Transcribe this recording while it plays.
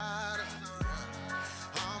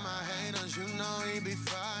be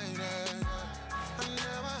fine. I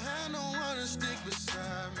never had no one to stick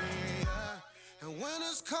beside me. And when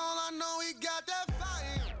it's cold, I know he got that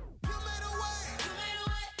fire. You made a way. You made a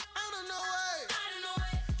way. Out of no way. Out of no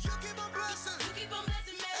way. You keep on blessing. You keep on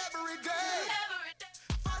blessing me. Every day. Every day.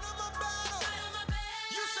 Fight on my battle. Fight on my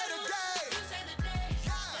battle. You say the day. You say the day.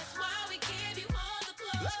 Yeah. That's why we give you all the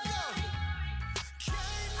glory. Let's go.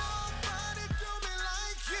 Can't nobody do me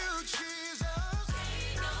like you, Jesus.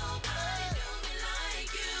 Can't nobody do me like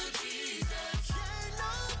you, Jesus. Can't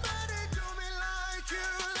nobody do me like you,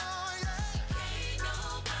 Lord. Yeah. Can't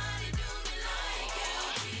nobody do me like you,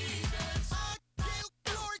 Jesus. I give you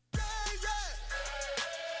glory, yeah, yeah.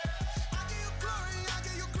 I give you glory, I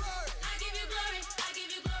give you glory. I give you glory, I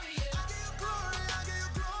give you glory, yeah. I give you glory, I give you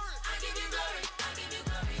glory. I give you glory, I give you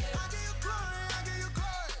glory, yeah. I give you glory, I give you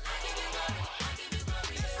glory. I give you glory, I give you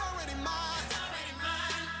glory, yeah. It's already mine. It's already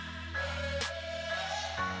mine.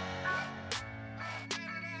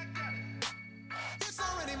 It's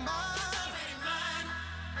already mine. It's already mine.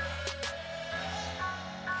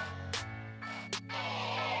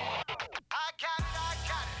 I got it, I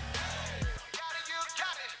got it. Got it, you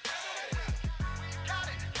got it. We got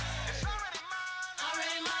it. It's already mine.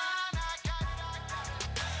 Already mine. I got it, I got it.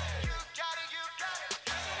 You got it, you got it.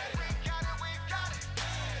 We got it, we got it.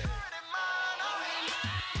 It's already mine. Already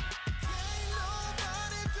mine. Can't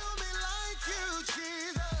nobody do me like you,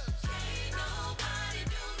 Jesus. Can't nobody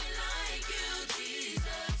do me like you,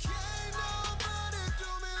 Jesus. Can't nobody do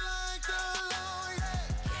me like the Lord, yeah.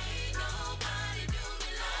 Can't nobody do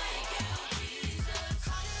me like you, Jesus.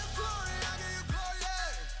 I give you glory, I give you glory,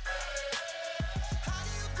 yeah. I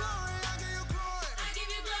give you glory, I give you glory. I give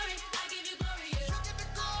you glory, I give you glory, yeah. You get the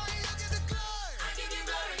glory, you get the glory. I give you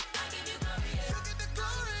glory, I give you glory, yeah. You get the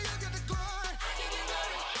glory, you get the glory. I give you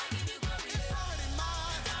glory, I give you glory, yeah. It's already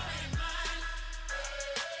mine. It's already mine.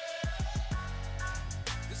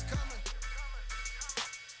 It's coming.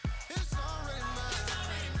 It's already mine. It's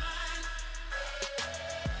already mine.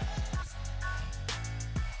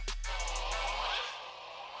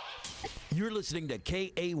 You're listening to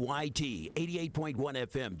KAYT 88.1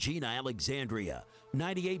 FM, Gina, Alexandria,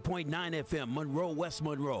 98.9 FM, Monroe, West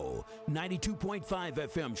Monroe, 92.5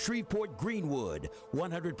 FM, Shreveport, Greenwood,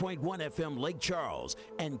 100.1 FM, Lake Charles,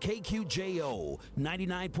 and KQJO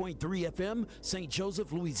 99.3 FM, St.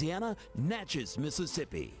 Joseph, Louisiana, Natchez,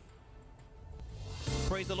 Mississippi.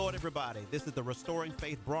 Praise the Lord, everybody. This is the Restoring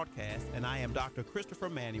Faith broadcast, and I am Dr. Christopher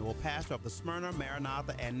Manuel, pastor of the Smyrna,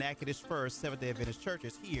 Maranatha, and Natchitoches First Seventh-day Adventist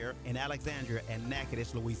churches here in Alexandria and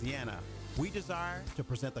Natchitoches, Louisiana. We desire to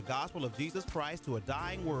present the gospel of Jesus Christ to a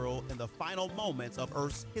dying world in the final moments of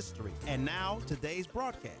Earth's history. And now, today's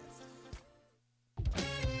broadcast.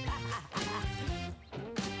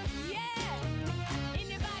 Yeah!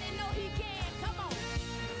 Anybody know he can? Come on.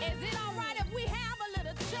 Is it all right if we have a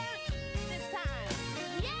little church this time?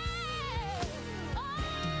 Yeah! Oh,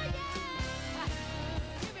 yeah!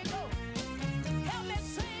 Here we go. Help me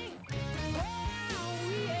sing. Well,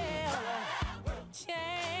 yeah.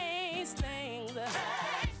 Change things.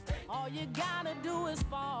 All you gotta do is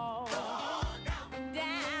fall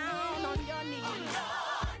down on your knees.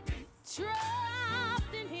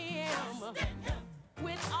 Trust in him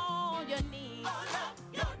with all your needs.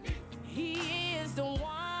 He is the one.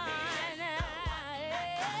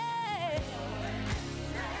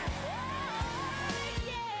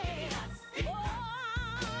 Yeah.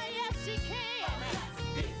 Oh, yes, he can.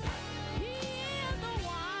 He is the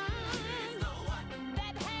one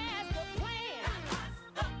that has the plan.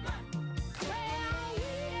 Prayer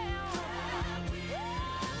will.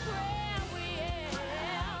 Prayer will.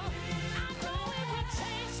 I know it will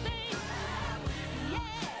change things.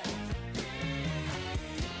 Yeah.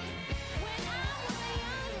 When I was a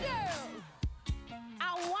young girl, I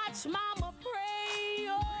watched Mama pray.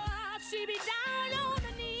 Oh, she be down on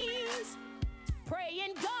her knees,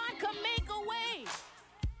 praying God could make a way.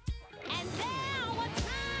 And there were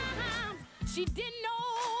times she didn't know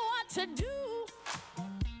what to do,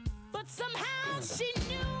 but somehow she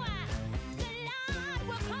knew the Lord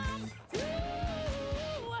would come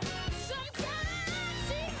through. Sometimes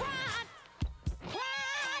she cried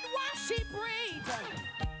while she prayed,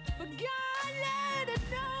 but God let her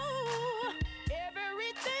know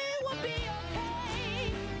everything will be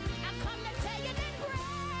okay. I come to tell you that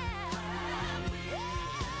prayer,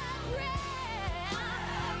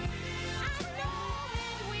 I know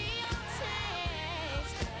it will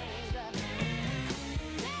change things.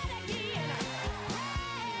 Say it again.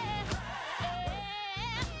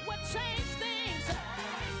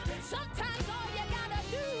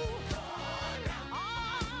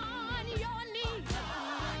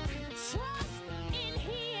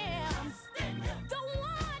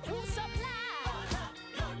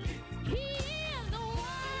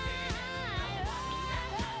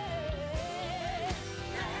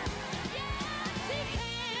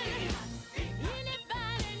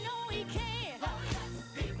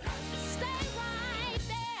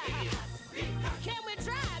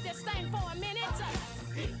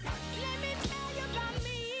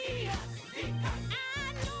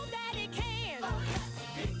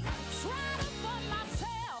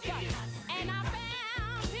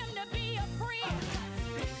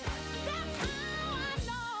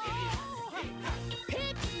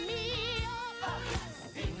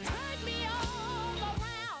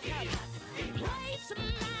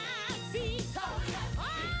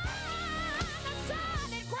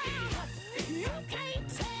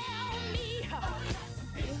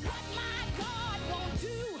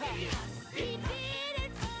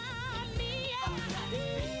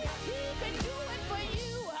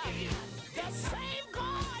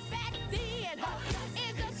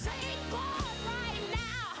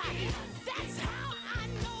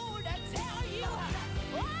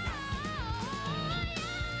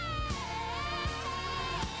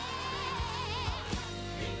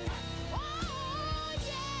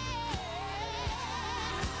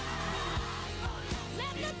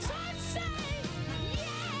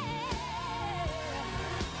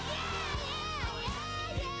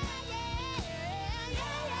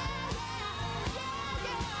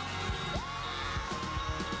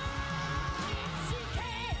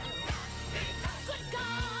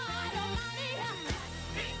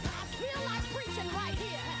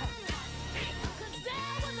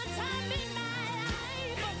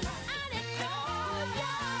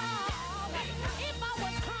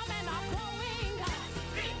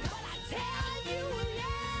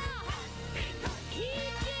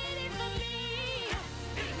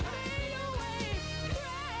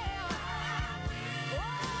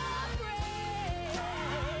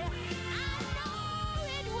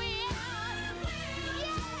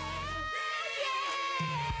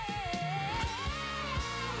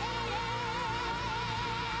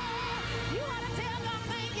 You ought to tell God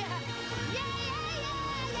thank you. Yeah, yeah,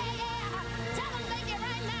 yeah, yeah, yeah. Tell him thank you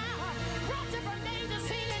right now. Brought you from danger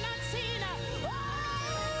seen and unseen. Oh,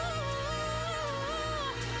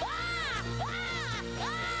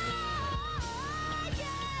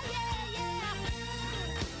 yeah, yeah, yeah.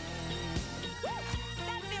 Woo.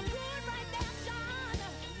 That feel good right there, Sean.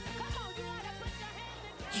 Come on, you ought to put your hands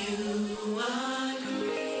together. You are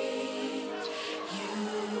great. You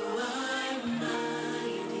are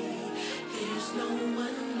mighty. There's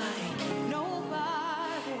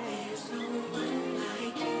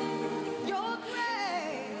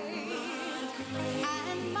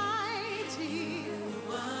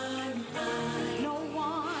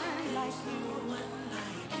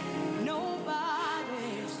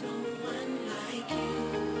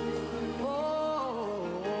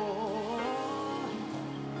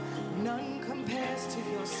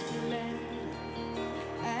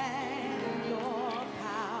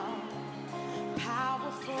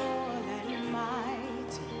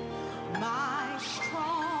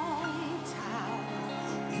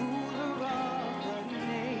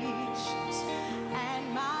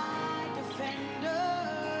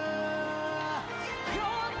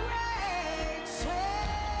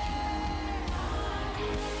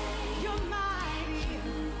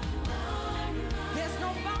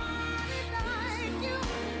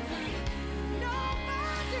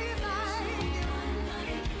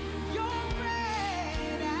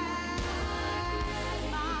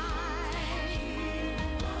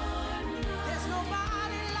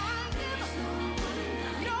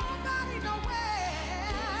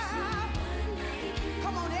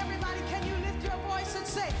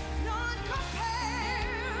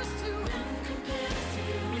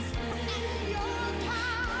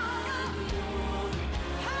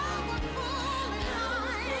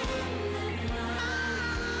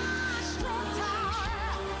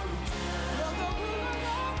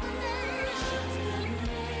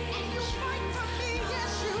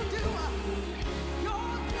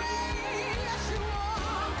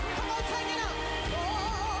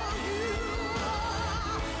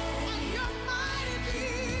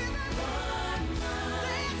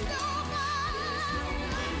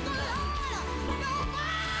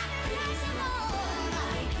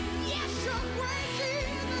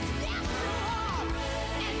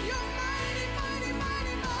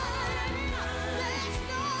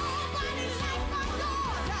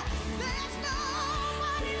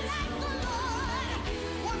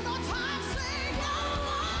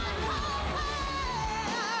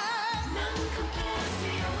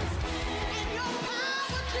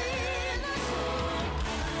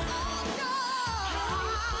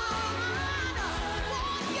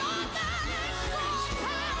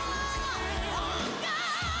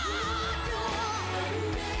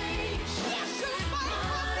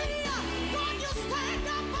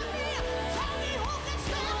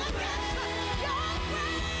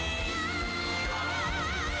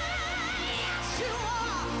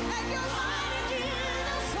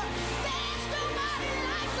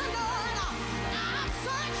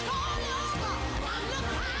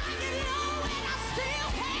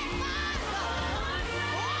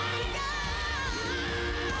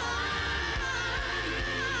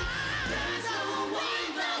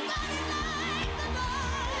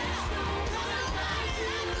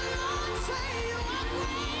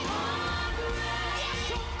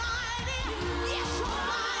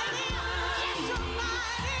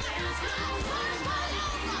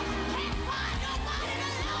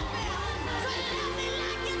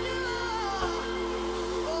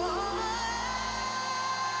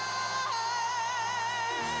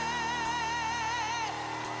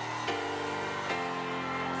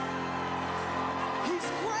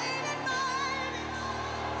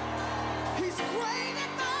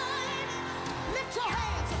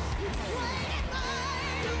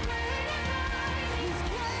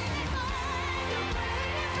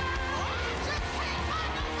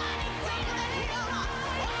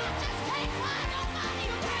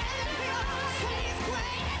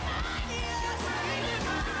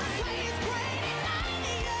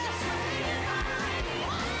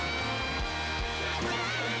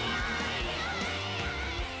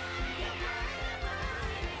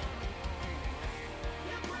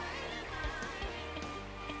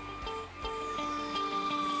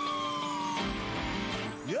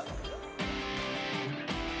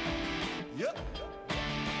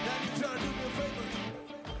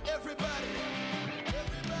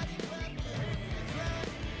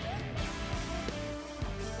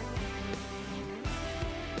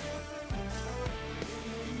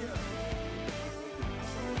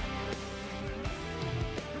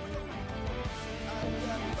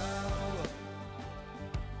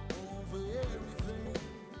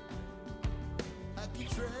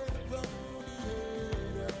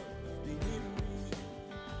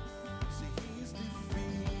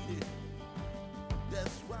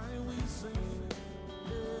sing.